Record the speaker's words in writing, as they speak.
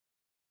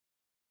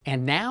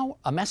And now,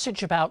 a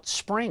message about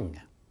spring,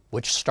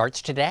 which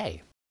starts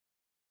today.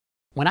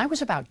 When I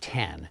was about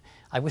 10,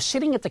 I was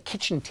sitting at the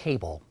kitchen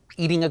table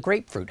eating a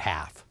grapefruit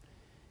half.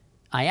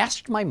 I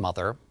asked my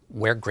mother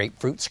where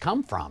grapefruits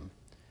come from.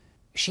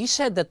 She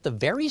said that the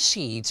very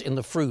seeds in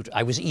the fruit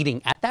I was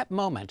eating at that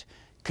moment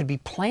could be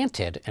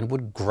planted and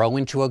would grow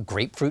into a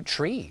grapefruit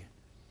tree.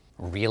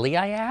 Really,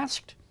 I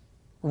asked?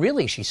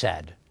 Really, she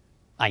said.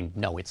 I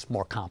know it's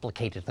more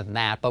complicated than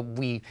that, but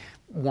we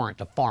weren't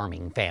a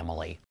farming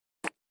family.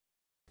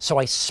 So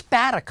I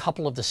spat a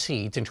couple of the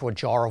seeds into a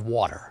jar of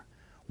water.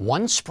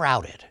 One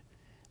sprouted,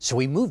 so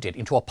we moved it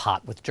into a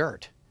pot with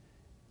dirt.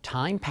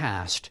 Time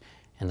passed,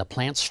 and the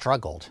plant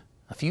struggled.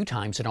 A few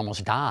times it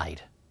almost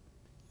died.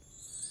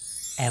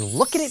 And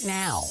look at it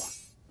now.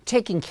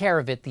 Taking care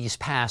of it these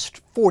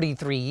past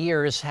 43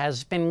 years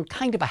has been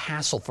kind of a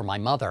hassle for my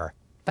mother,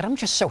 but I'm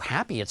just so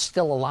happy it's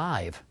still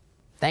alive.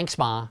 Thanks,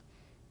 Ma.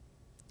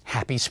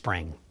 Happy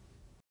spring.